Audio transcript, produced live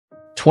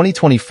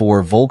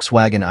2024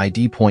 Volkswagen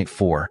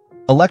ID.4,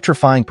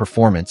 electrifying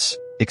performance,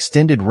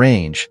 extended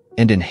range,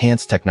 and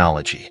enhanced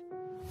technology.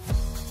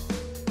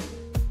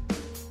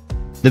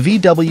 The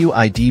VW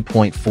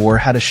ID.4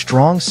 had a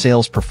strong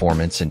sales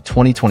performance in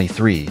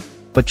 2023,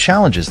 but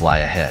challenges lie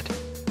ahead.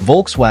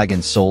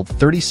 Volkswagen sold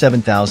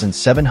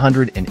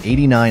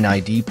 37,789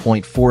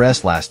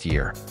 ID.4s last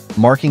year,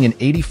 marking an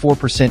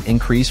 84%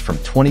 increase from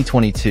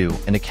 2022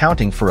 and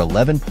accounting for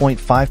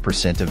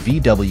 11.5% of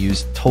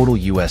VW's total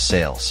U.S.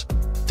 sales.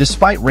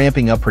 Despite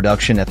ramping up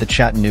production at the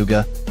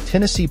Chattanooga,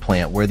 Tennessee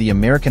plant where the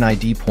American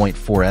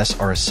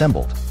ID.4s are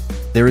assembled,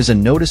 there is a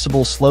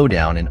noticeable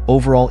slowdown in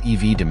overall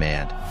EV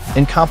demand,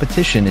 and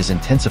competition is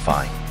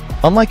intensifying.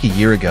 Unlike a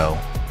year ago,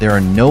 there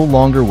are no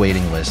longer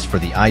waiting lists for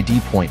the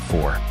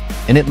ID.4,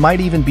 and it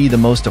might even be the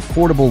most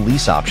affordable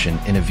lease option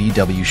in a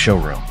VW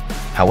showroom.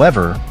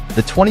 However,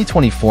 the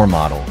 2024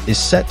 model is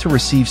set to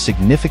receive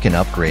significant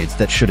upgrades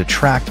that should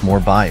attract more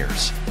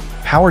buyers.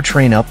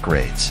 Powertrain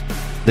upgrades.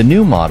 The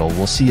new model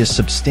will see a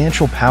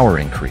substantial power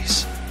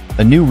increase.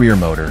 A new rear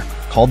motor,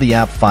 called the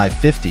AP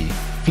 550,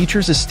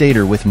 features a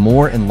stator with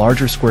more and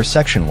larger square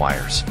section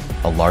wires,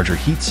 a larger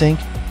heatsink,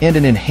 and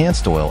an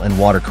enhanced oil and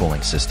water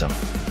cooling system.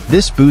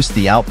 This boosts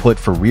the output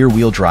for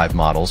rear-wheel drive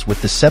models with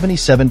the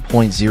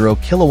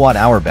 77.0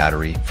 kilowatt-hour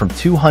battery from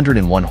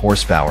 201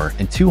 horsepower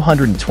and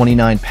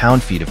 229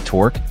 pound-feet of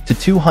torque to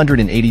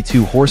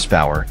 282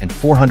 horsepower and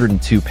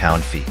 402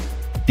 pound-feet.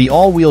 The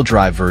all-wheel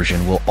drive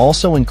version will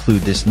also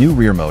include this new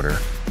rear motor,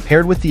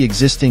 paired with the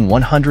existing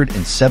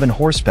 107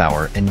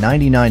 horsepower and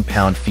 99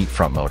 pound-feet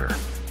front motor.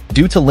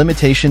 Due to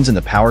limitations in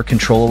the power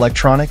control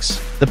electronics,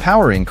 the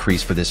power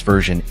increase for this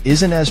version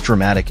isn't as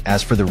dramatic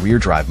as for the rear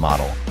drive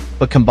model,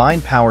 but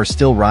combined power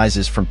still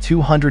rises from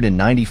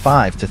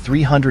 295 to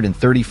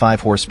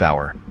 335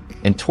 horsepower,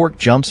 and torque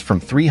jumps from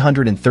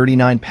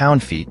 339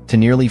 pound-feet to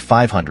nearly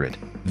 500.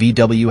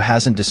 VW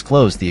hasn't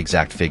disclosed the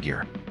exact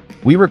figure.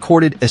 We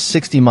recorded a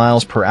 60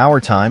 miles per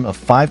hour time of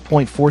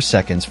 5.4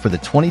 seconds for the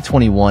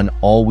 2021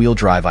 all-wheel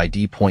drive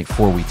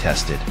ID.4 we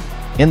tested,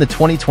 and the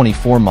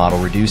 2024 model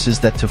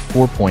reduces that to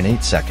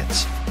 4.8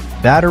 seconds.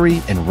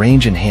 Battery and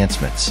range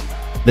enhancements.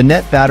 The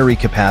net battery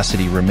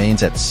capacity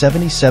remains at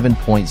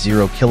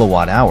 77.0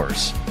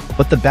 kilowatt-hours,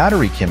 but the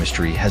battery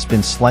chemistry has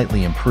been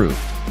slightly improved.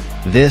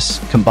 This,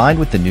 combined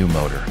with the new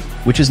motor,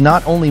 which is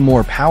not only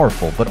more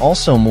powerful but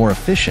also more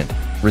efficient,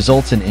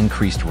 results in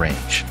increased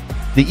range.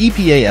 The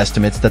EPA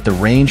estimates that the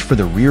range for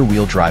the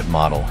rear-wheel drive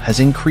model has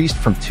increased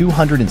from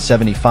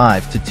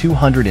 275 to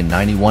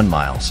 291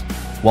 miles,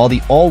 while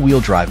the all-wheel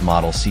drive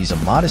model sees a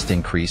modest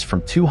increase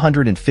from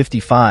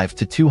 255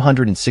 to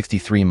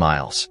 263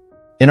 miles.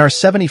 In our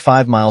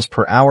 75 miles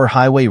per hour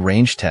highway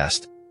range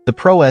test, the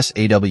Pro S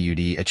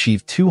AWD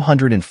achieved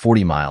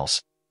 240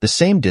 miles, the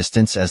same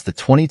distance as the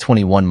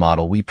 2021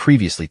 model we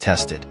previously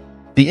tested.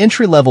 The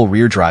entry-level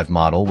rear drive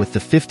model with the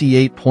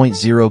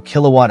 58.0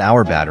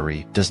 kilowatt-hour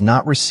battery does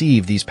not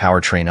receive these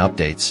powertrain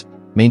updates,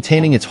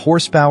 maintaining its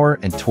horsepower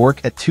and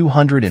torque at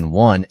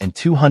 201 and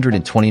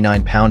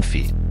 229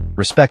 pound-feet,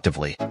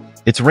 respectively.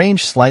 Its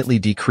range slightly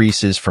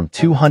decreases from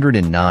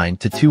 209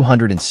 to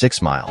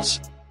 206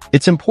 miles.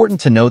 It's important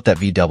to note that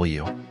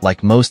VW,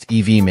 like most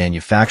EV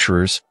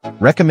manufacturers,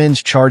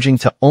 recommends charging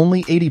to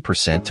only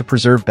 80% to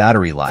preserve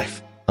battery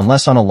life,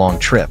 unless on a long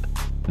trip.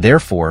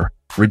 Therefore,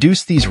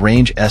 reduce these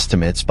range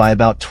estimates by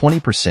about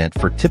 20%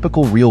 for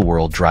typical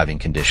real-world driving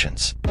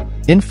conditions.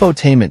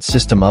 Infotainment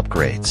system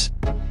upgrades.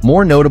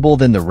 More notable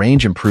than the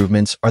range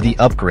improvements are the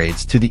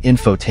upgrades to the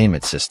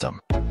infotainment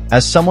system.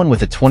 As someone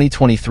with a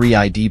 2023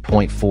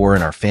 ID.4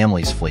 in our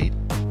family's fleet,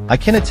 I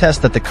can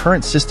attest that the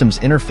current system's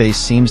interface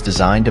seems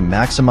designed to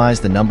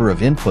maximize the number of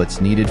inputs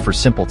needed for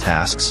simple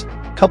tasks,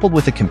 coupled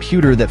with a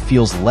computer that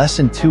feels less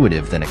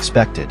intuitive than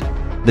expected.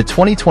 The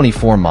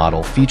 2024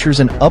 model features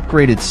an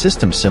upgraded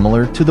system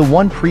similar to the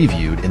one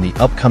previewed in the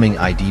upcoming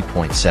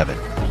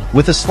ID.7,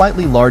 with a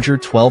slightly larger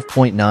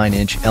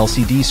 12.9-inch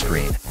LCD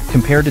screen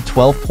compared to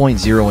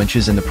 12.0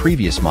 inches in the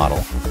previous model.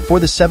 For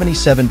the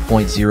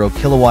 77.0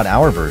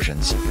 kilowatt-hour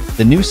versions,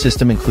 the new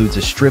system includes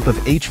a strip of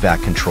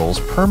HVAC controls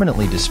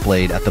permanently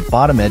displayed at the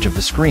bottom edge of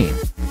the screen,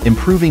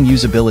 improving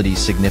usability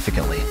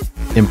significantly.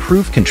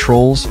 Improved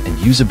controls and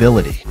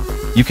usability.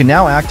 You can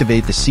now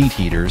activate the seat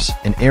heaters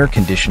and air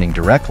conditioning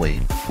directly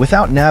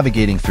without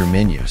navigating through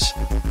menus.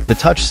 The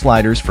touch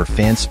sliders for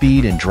fan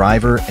speed and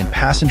driver and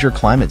passenger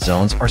climate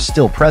zones are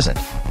still present,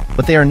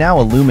 but they are now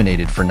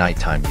illuminated for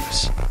nighttime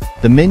use.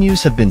 The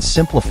menus have been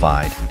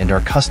simplified and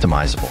are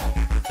customizable.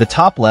 The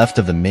top left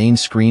of the main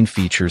screen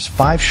features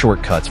 5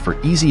 shortcuts for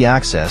easy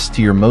access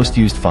to your most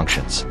used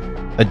functions.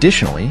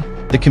 Additionally,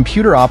 the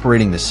computer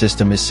operating the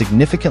system is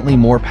significantly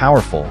more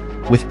powerful,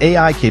 with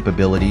AI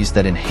capabilities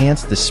that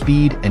enhance the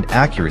speed and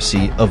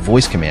accuracy of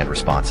voice command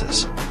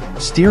responses.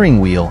 Steering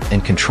wheel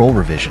and control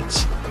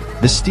revisions.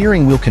 The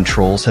steering wheel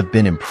controls have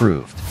been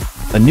improved.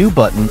 A new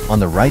button on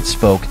the right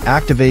spoke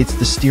activates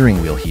the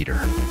steering wheel heater.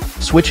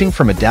 Switching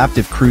from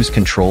adaptive cruise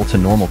control to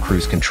normal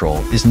cruise control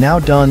is now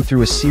done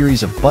through a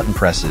series of button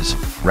presses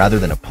rather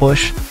than a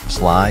push,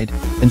 slide,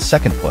 and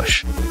second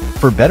push.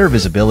 For better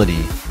visibility,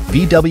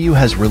 VW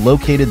has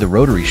relocated the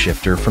rotary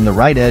shifter from the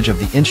right edge of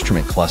the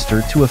instrument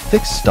cluster to a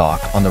fixed stalk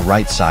on the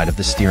right side of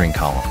the steering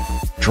column,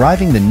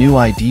 driving the new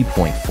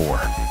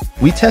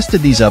ID.4. We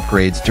tested these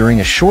upgrades during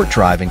a short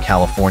drive in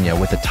California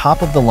with a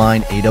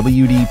top-of-the-line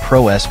AWD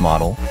Pro S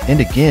model and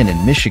again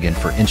in Michigan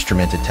for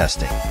instrumented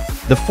testing.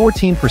 The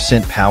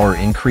 14% power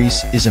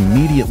increase is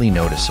immediately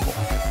noticeable.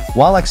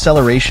 While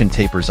acceleration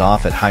tapers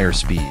off at higher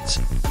speeds,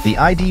 the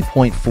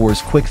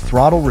ID.4's quick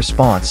throttle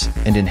response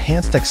and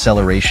enhanced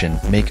acceleration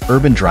make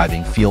urban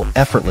driving feel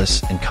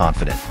effortless and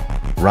confident.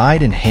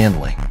 Ride and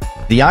handling.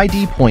 The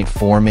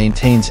ID.4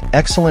 maintains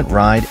excellent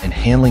ride and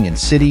handling in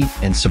city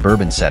and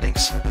suburban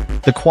settings.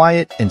 The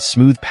quiet and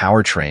smooth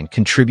powertrain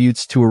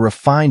contributes to a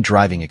refined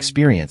driving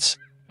experience,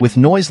 with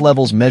noise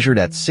levels measured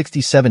at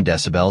 67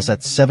 decibels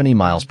at 70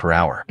 miles per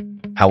hour.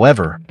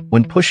 However,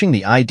 when pushing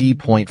the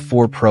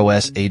ID.4 Pro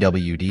S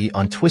AWD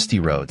on twisty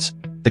roads,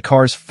 the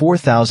car's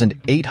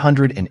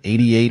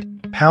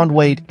 4,888 pound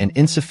weight and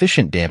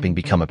insufficient damping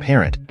become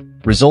apparent,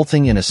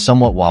 resulting in a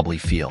somewhat wobbly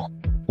feel.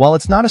 While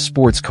it's not a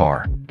sports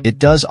car, it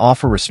does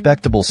offer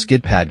respectable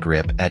skid pad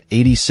grip at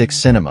 86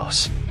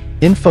 centimos.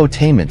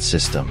 Infotainment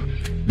system.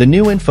 The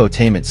new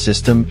infotainment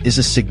system is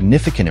a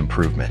significant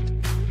improvement.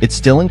 It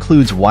still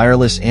includes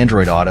wireless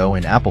Android Auto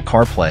and Apple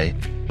CarPlay,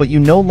 but you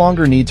no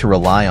longer need to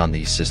rely on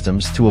these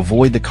systems to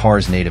avoid the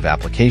car's native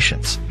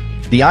applications.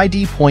 The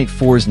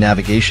ID.4's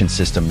navigation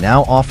system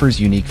now offers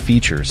unique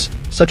features,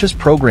 such as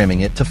programming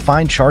it to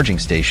find charging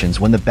stations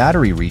when the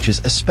battery reaches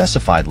a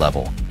specified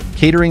level,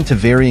 catering to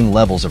varying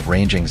levels of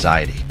range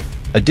anxiety.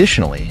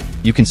 Additionally,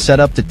 you can set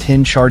up to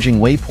 10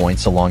 charging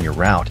waypoints along your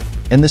route,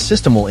 and the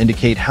system will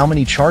indicate how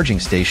many charging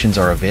stations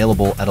are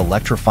available at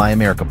Electrify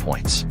America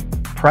points.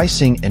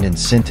 Pricing and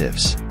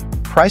incentives.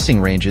 Pricing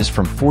ranges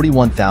from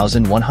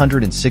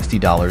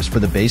 $41,160 for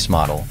the base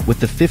model with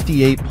the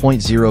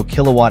 58.0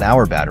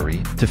 kilowatt-hour battery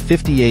to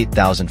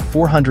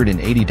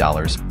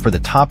 $58,480 for the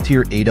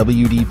top-tier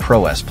AWD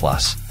Pro S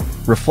Plus,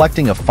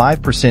 reflecting a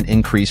 5%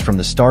 increase from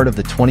the start of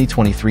the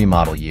 2023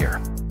 model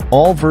year.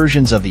 All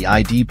versions of the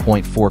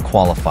ID.4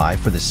 qualify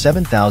for the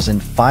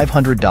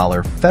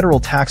 $7,500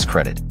 federal tax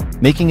credit,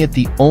 making it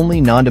the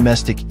only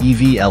non-domestic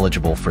EV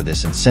eligible for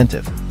this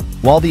incentive.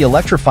 While the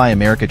Electrify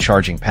America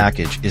charging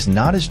package is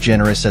not as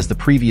generous as the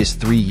previous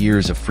 3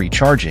 years of free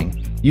charging,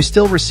 you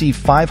still receive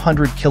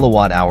 500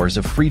 kilowatt-hours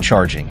of free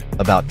charging,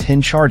 about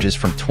 10 charges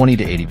from 20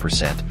 to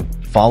 80%,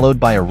 followed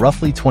by a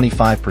roughly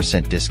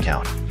 25%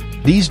 discount.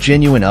 These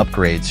genuine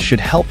upgrades should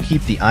help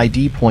keep the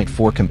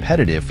ID.4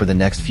 competitive for the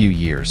next few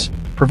years,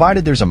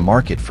 provided there's a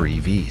market for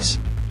EVs.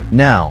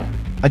 Now,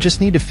 I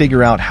just need to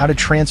figure out how to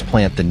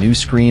transplant the new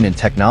screen and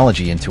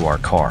technology into our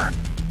car.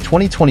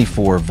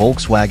 2024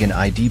 Volkswagen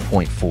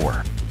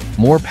ID.4.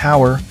 More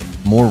power,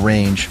 more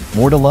range,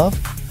 more to love?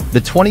 The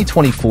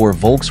 2024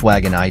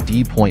 Volkswagen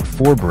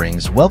ID.4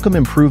 brings welcome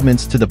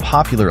improvements to the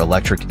popular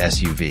electric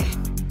SUV.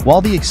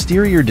 While the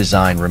exterior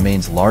design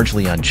remains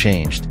largely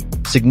unchanged,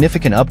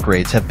 significant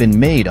upgrades have been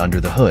made under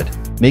the hood,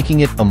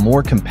 making it a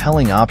more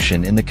compelling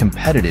option in the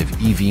competitive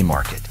EV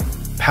market.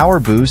 Power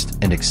boost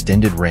and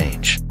extended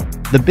range.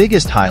 The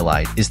biggest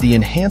highlight is the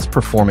enhanced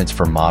performance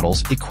for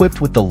models equipped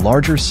with the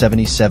larger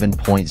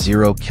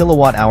 77.0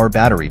 kilowatt-hour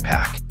battery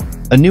pack.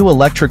 A new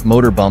electric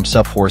motor bumps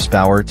up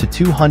horsepower to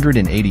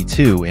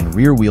 282 in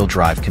rear-wheel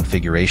drive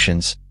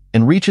configurations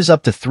and reaches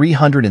up to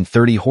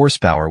 330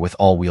 horsepower with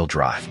all-wheel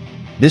drive.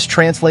 This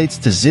translates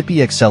to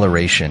zippy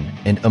acceleration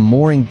and a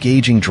more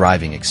engaging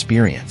driving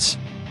experience.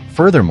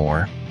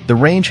 Furthermore, the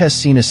range has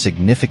seen a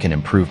significant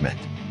improvement.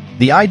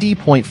 The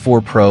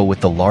ID.4 Pro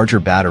with the larger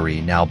battery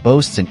now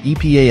boasts an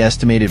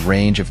EPA-estimated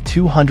range of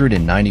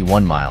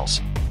 291 miles,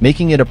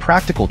 making it a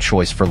practical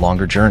choice for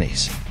longer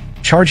journeys.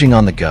 Charging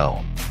on the go.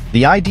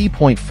 The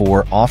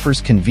ID.4 offers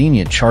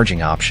convenient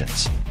charging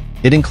options.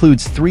 It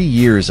includes 3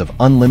 years of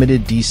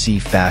unlimited DC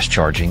fast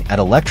charging at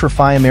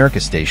Electrify America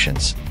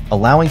stations,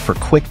 allowing for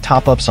quick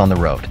top-ups on the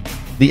road.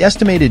 The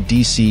estimated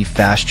DC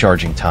fast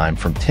charging time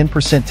from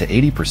 10% to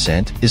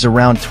 80% is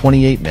around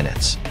 28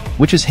 minutes,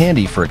 which is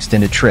handy for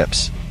extended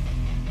trips.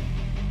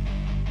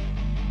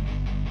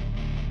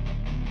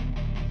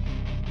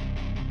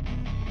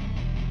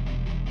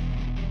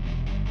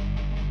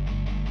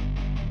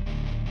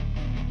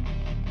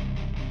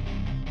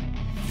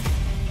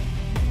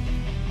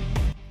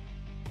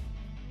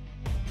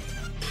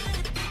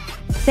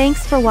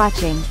 Thanks for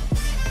watching.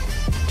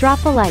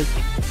 Drop a like,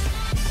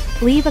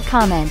 leave a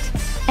comment,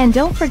 and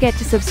don't forget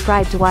to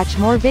subscribe to watch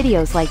more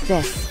videos like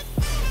this.